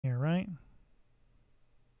right?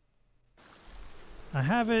 I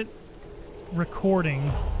have it recording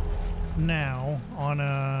now on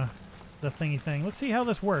the thingy thing. Let's see how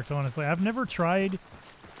this works, honestly. I've never tried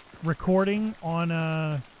recording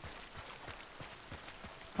on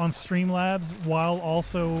Streamlabs while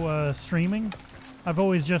also streaming. I've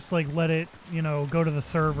always just like let it, you know, go to the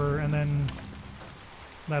server and then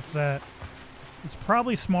that's that. It's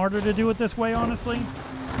probably smarter to do it this way, honestly.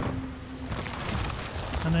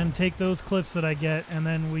 And then take those clips that I get and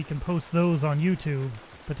then we can post those on YouTube,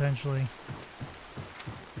 potentially.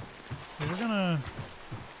 So we're gonna...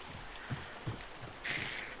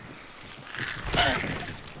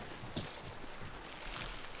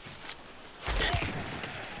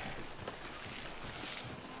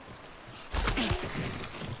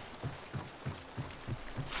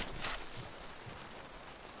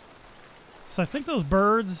 So I think those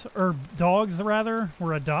birds, or dogs rather,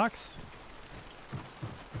 were at docks.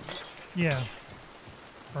 Yeah.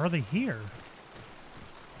 Or are they here?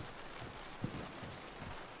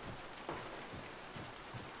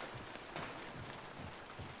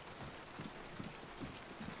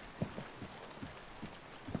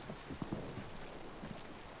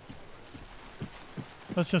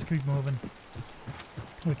 Let's just keep moving.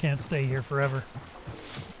 We can't stay here forever.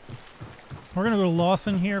 We're gonna go to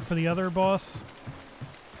Lawson here for the other boss.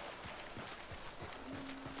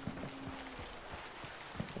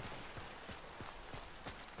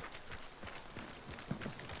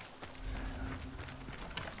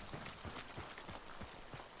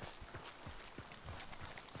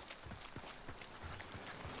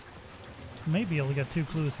 May be able to get 2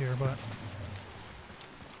 clues here, but...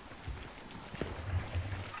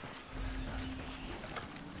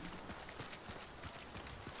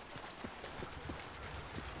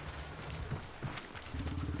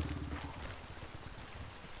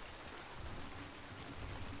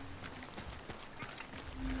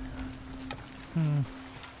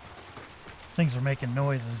 Things are making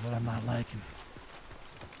noises that I'm not liking.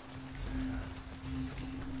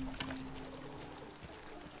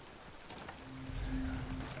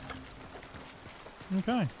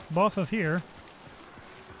 Okay, boss is here.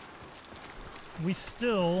 We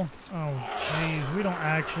still... Oh, jeez, we don't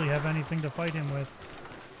actually have anything to fight him with.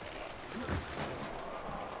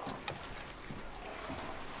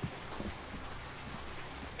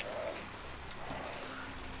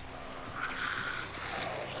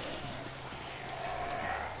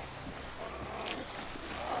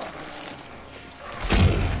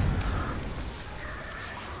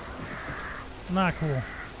 Not cool.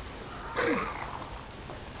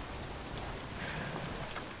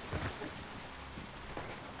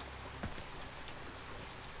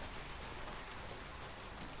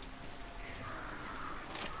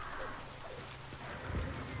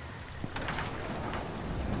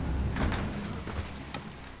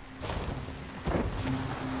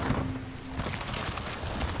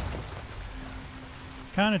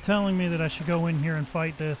 Kind of telling me that I should go in here and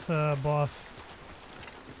fight this boss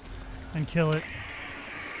and kill it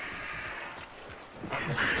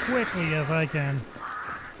as quickly as I can.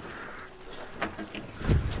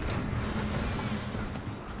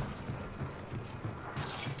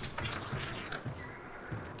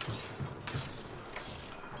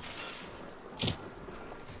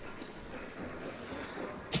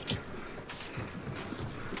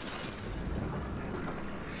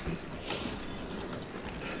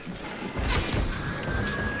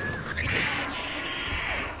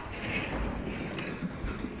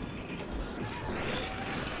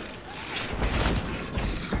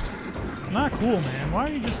 Not cool, man. Why are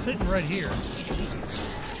you just sitting right here?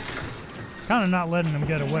 Kind of not letting him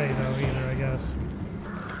get away, though, either, I guess.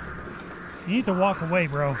 You need to walk away,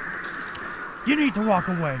 bro. You need to walk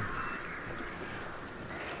away.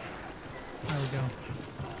 There we go.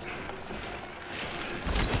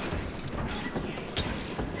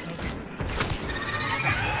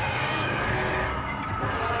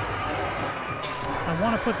 I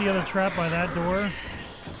want to put the other trap by that door.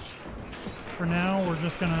 For now, we're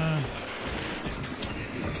just gonna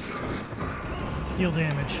deal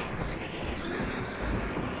damage.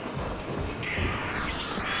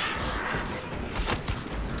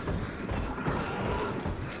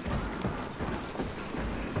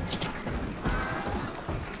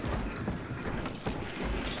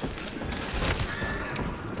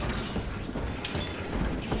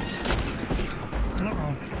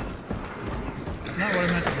 Uh-oh. Not what I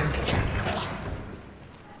meant to do.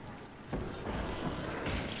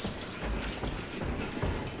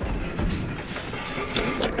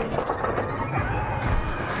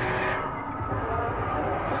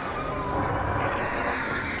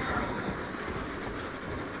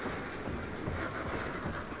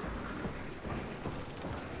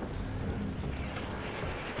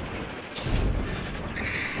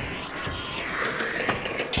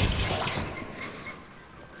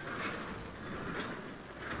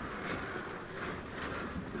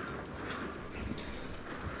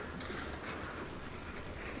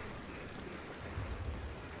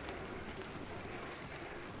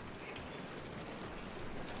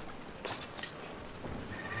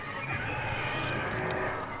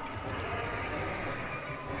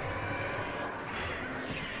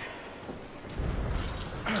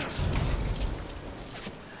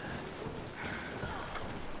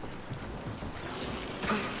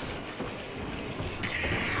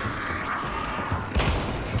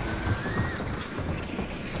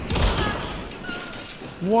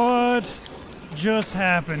 What just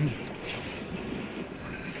happened?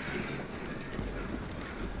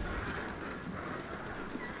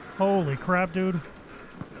 Holy crap, dude.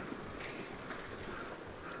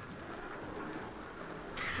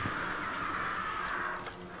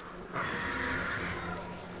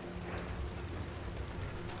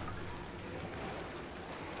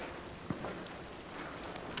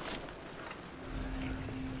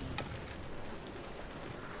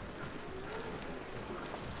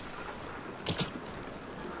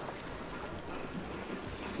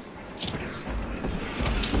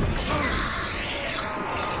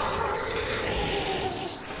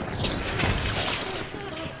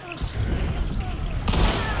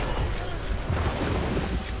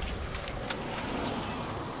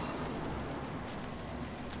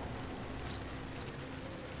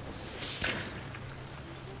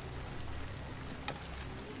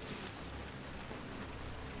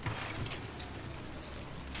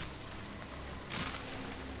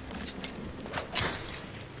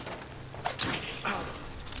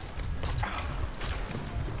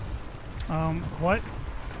 What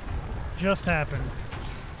just happened?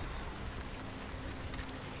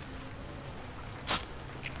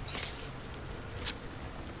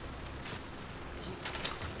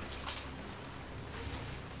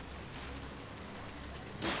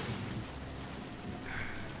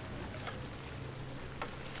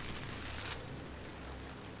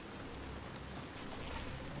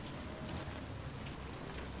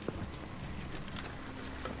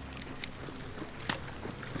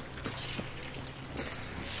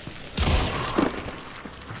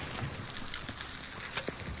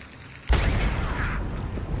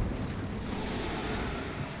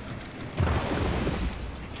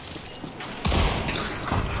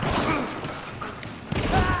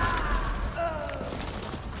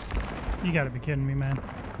 You gotta be kidding me, man.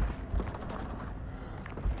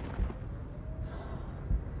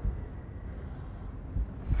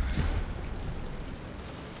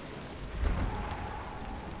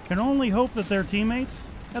 Can only hope that they're teammates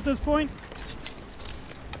at this point.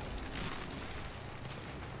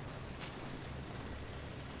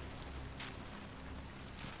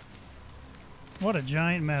 What a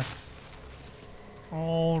giant mess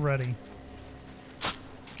already.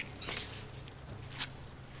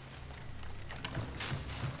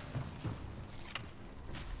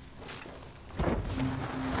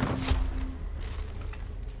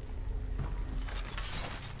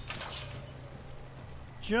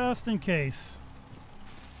 Just in case.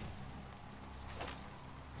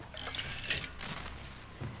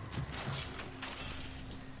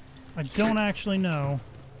 I don't actually know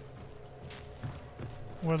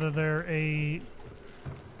whether they're a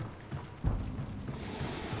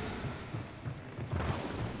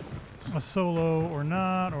solo or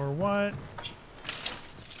not, or what.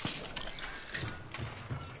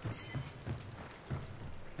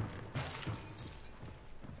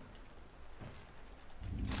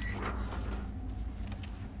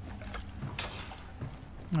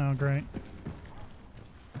 Oh, great.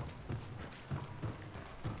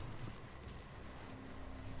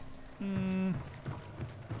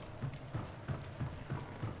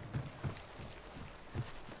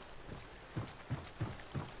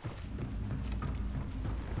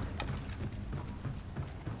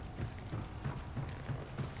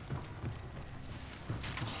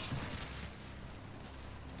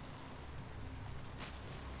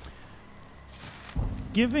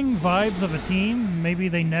 Giving vibes of a team. Maybe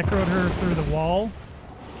they necroed her through the wall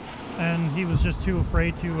and he was just too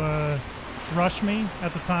afraid to rush me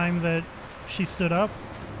at the time that she stood up.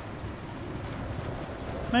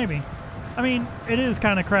 Maybe. I mean, it is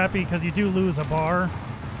kind of crappy because you do lose a bar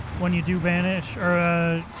when you do banish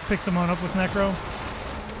or pick someone up with necro.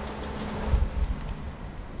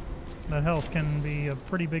 That health can be a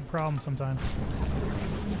pretty big problem sometimes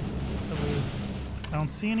to lose. I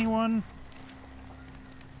don't see anyone.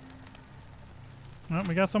 Oh,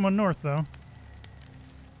 we got someone north, though.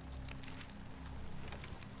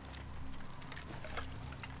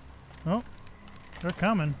 Oh, they're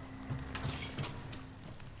coming.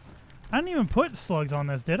 I didn't even put slugs on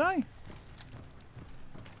this, did I?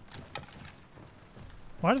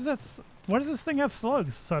 Why does this thing have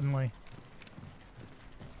slugs suddenly?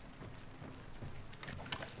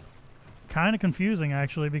 Kind of confusing,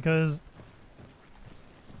 actually, because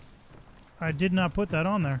I did not put that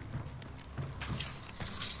on there.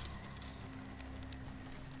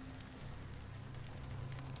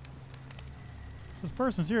 This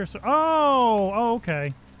person's here, so... Oh,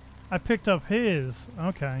 okay. I picked up his.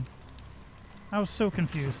 Okay. I was so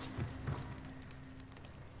confused.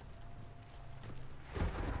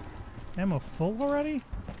 Ammo full already?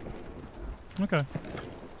 Okay.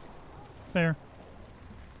 Fair.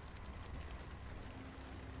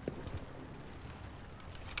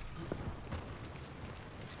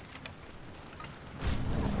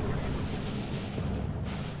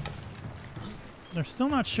 They're still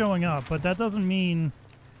not showing up, but that doesn't mean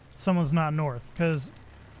someone's not north, because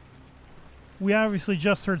we obviously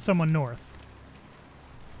just heard someone north.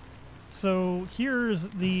 So here's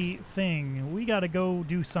the thing. We gotta go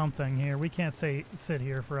do something here. We can't sit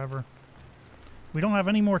here forever. We don't have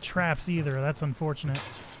any more traps either. That's unfortunate.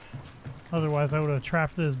 Otherwise, I would have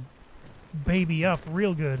trapped this baby up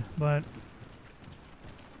real good, but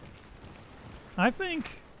I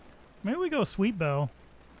think maybe we go Sweet Bell.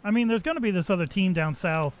 I mean, there's going to be this other team down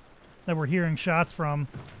south that we're hearing shots from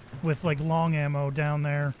with, like, long ammo down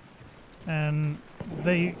there. And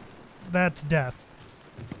that's death.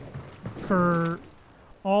 For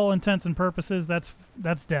all intents and purposes,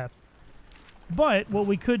 that's death. But what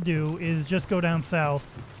we could do is just go down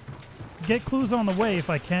south, get clues on the way if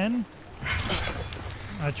I can.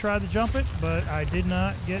 I tried to jump it, but I did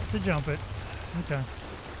not get to jump it. Okay.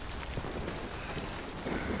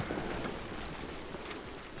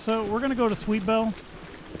 So we're gonna go to Sweet Bell.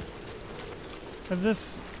 If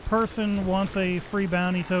this person wants a free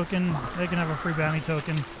bounty token, they can have a free bounty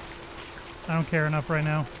token. I don't care enough right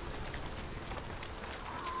now.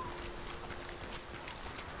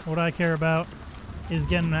 What I care about is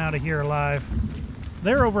getting out of here alive.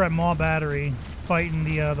 They're over at Maw Battery fighting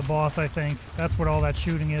the boss, I think. That's what all that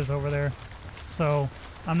shooting is over there. So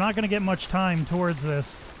I'm not gonna get much time towards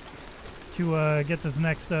this to get this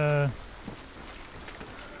next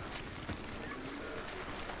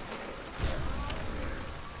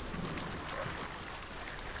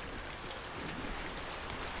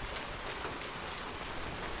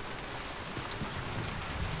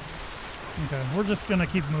Okay, we're just gonna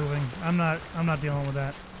keep moving. I'm not dealing with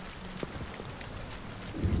that.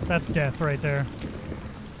 That's death right there.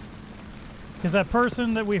 Because that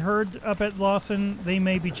person that we heard up at Lawson, they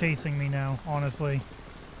may be chasing me now, honestly.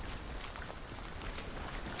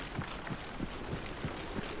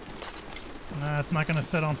 Nah, it's not gonna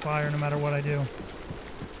set on fire no matter what I do.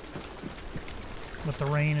 With the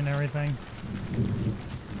rain and everything.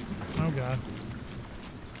 Oh god.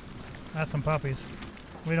 That's some puppies.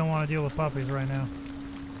 We don't want to deal with puppies right now.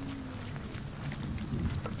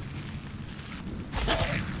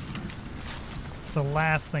 It's the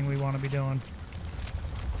last thing we want to be doing.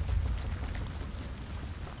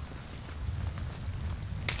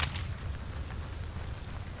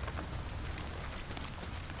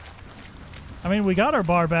 I mean, we got our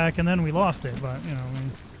bar back and then we lost it, but, you know, I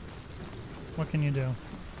mean, what can you do?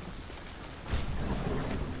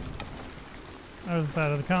 Other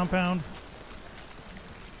side of the compound.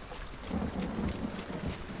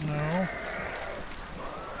 No.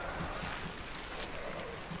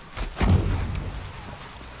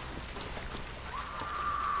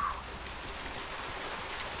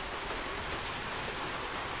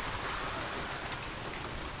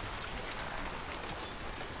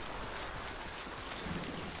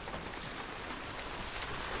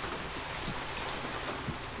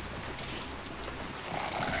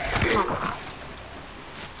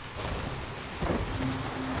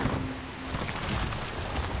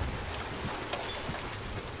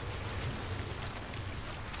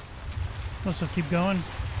 Let's just keep going.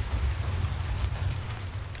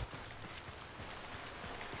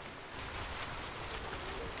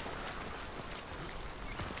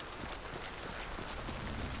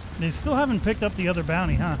 They still haven't picked up the other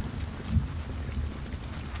bounty, huh?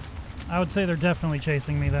 I would say they're definitely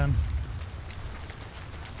chasing me then.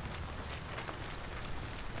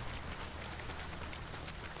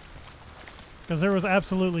 Because there was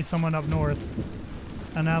absolutely someone up north,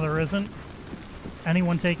 and now there isn't.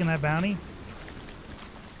 Anyone taking that bounty?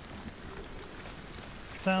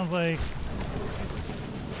 Sounds like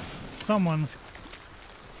someone's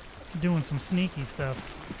doing some sneaky stuff.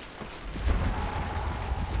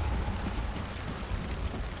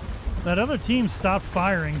 That other team stopped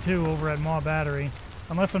firing too over at Maw Battery.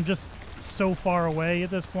 Unless I'm just so far away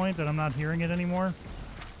at this point that I'm not hearing it anymore.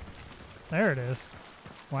 There it is.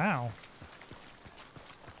 Wow.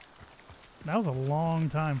 That was a long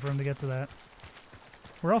time for him to get to that.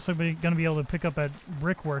 We're also going to be able to pick up at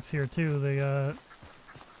Brickworks here too,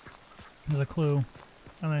 the clue,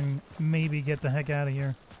 and then maybe get the heck out of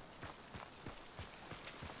here.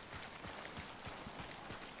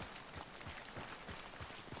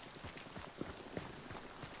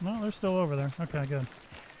 No, they're still over there. Okay, good.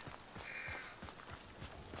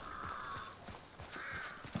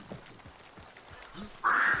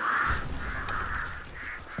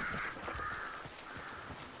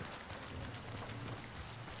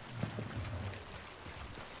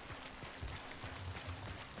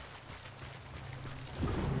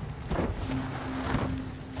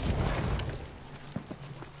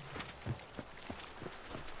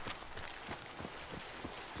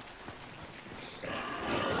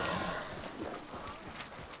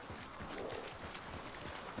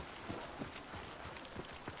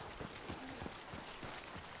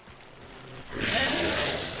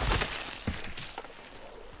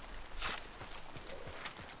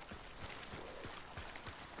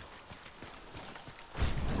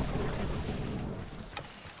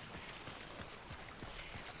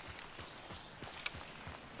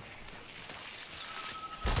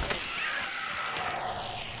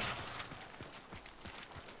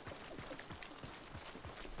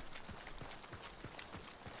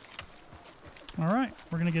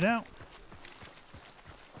 going to get out.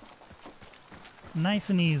 Nice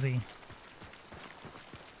and easy.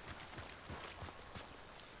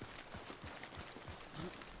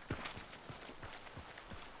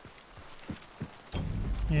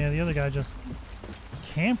 Yeah, the other guy just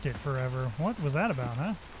camped it forever. What was that about,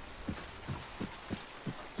 huh?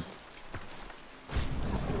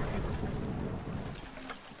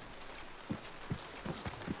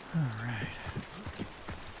 Alright.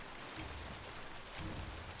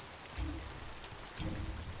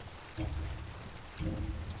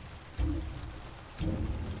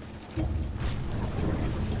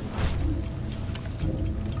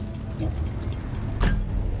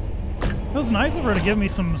 It was nice of her to give me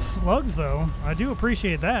some slugs, though. I do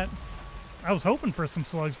appreciate that. I was hoping for some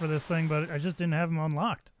slugs for this thing, but I just didn't have them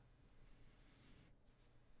unlocked.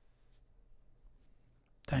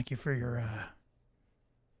 Thank you for your,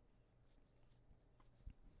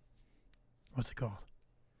 what's it called?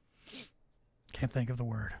 Can't think of the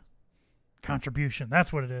word. Contribution.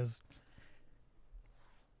 That's what it is.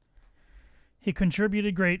 He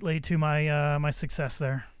contributed greatly to my, my success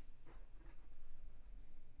there.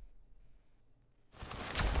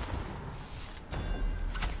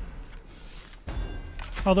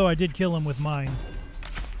 Although I did kill him with mine,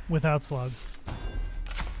 without slugs.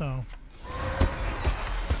 So,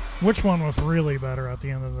 which one was really better at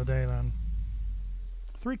the end of the day then?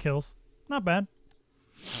 3 kills. Not bad.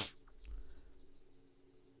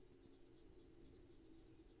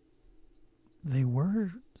 They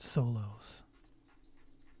were solos.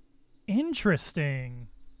 Interesting.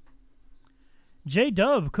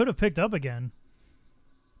 J-Dub could have picked up again.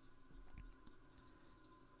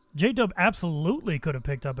 J-Dub absolutely could have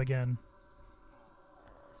picked up again.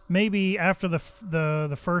 Maybe after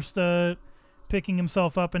the first picking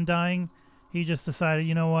himself up and dying, he just decided,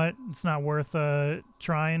 you know what, it's not worth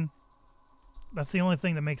trying. That's the only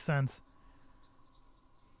thing that makes sense.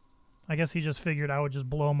 I guess he just figured I would just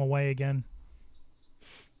blow him away again.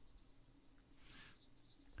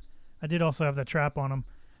 I did also have that trap on him.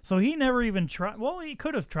 So he never even tried. Well, he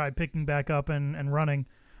could have tried picking back up and running.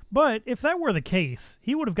 But if that were the case,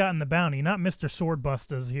 he would have gotten the bounty, not Mr.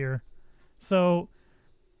 Swordbusters here. So,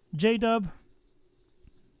 J-Dub,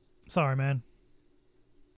 sorry, man.